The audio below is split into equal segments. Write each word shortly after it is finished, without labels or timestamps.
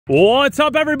What's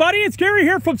up, everybody? It's Gary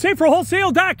here from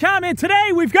SaferWholesale.com, and today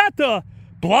we've got the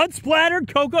blood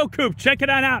splattered Coco Coupe. Check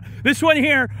it out. This one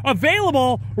here,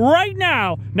 available right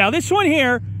now. Now, this one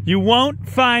here, you won't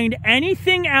find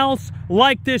anything else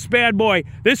like this bad boy.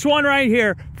 This one right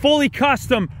here, fully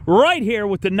custom, right here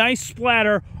with the nice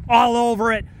splatter all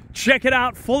over it. Check it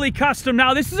out, fully custom.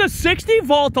 Now, this is a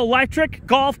 60-volt electric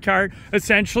golf cart,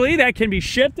 essentially, that can be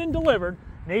shipped and delivered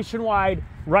nationwide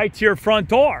right to your front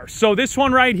door. So this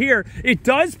one right here, it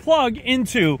does plug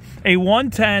into a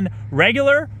 110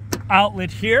 regular outlet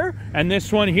here. And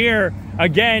this one here,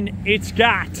 again, it's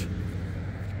got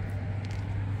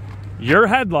your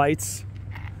headlights,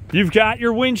 you've got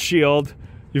your windshield,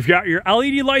 you've got your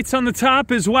LED lights on the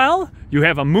top as well, you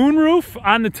have a moonroof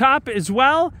on the top as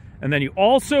well, and then you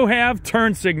also have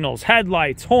turn signals,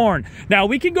 headlights, horn. Now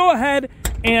we can go ahead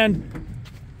and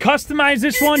customize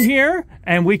this one here,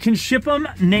 and we can ship them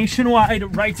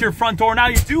nationwide right to your front door. Now,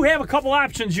 you do have a couple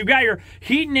options. You got your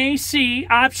heat and AC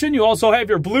option. You also have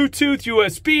your Bluetooth,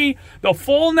 USB, the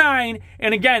full 9.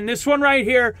 And again, this one right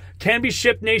here can be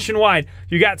shipped nationwide.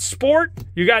 You got sport,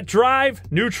 you got drive,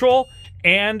 neutral,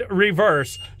 and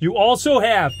reverse. You also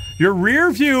have your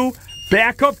rear view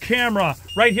backup camera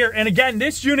right here. And again,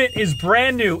 this unit is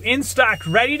brand new, in stock,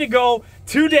 ready to go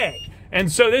today.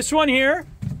 And so this one here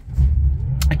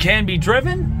can be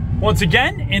driven, once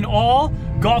again, in all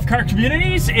golf cart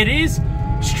communities. It is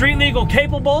street legal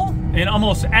capable in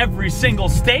almost every single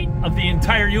state of the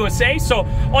entire USA. So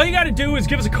all you got to do is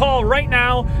give us a call right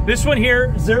now. This one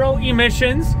here, 0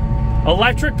 emissions,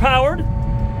 electric powered.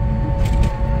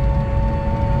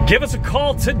 Give us a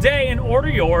call today and order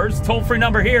yours. Toll-free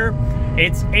number here,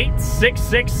 it's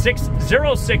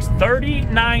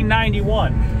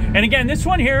 866-606-3991. And again, this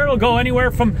one here, it'll go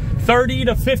anywhere from 30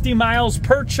 to 50 miles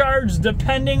per charge,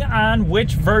 depending on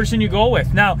which version you go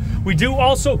with. Now, we do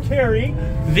also carry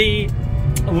the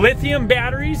lithium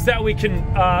batteries that we can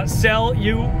sell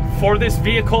you for this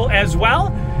vehicle as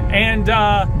well. And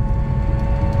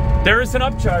there is an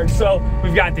upcharge. So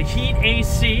we've got the heat,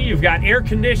 AC, you've got air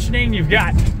conditioning, you've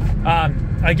got,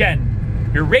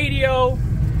 again, your radio,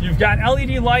 you've got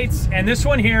LED lights, and this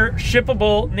one here,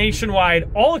 shippable nationwide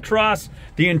all across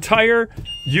the entire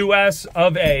US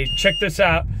of A. Check this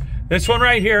out. This one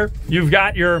right here, you've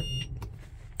got your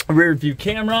rear view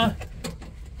camera,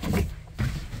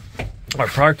 our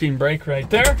parking brake right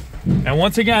there. And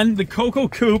once again, the Coco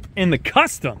Coupe in the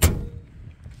custom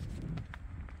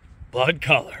blood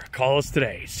color. Call us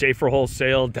today,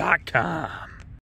 SaferWholesale.com.